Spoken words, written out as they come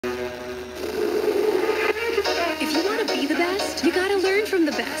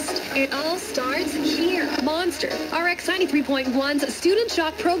It all starts here. Monster, RX 93.1's Student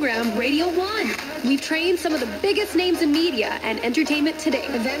Shock program, Radio 1. We've trained some of the biggest names in media and entertainment today.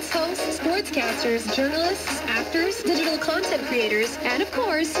 Events hosts, sportscasters, journalists, actors, digital content creators, And of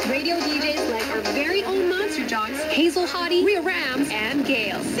course, radio DJs like our very own Monster Jocks. Hazel Hottie, Rhea Rams, and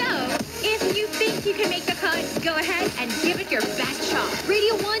Gail. So, if you think you can make the cut, go ahead and give it your best shot.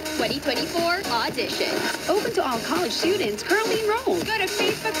 Radio 1 2024 Audition. Open to all college students currently enrolled. Go to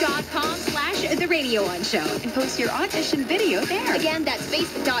facebook.com/The Radio 1 Show And post your audition video there. Again, that's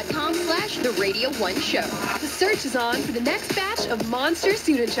facebook.com/The Radio 1 Show. The search is on for the next batch of Monster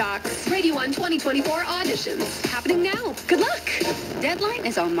Student Shocks. Radio 1 2024 auditions. Happening now. Good luck. Deadline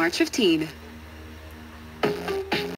is on March 15.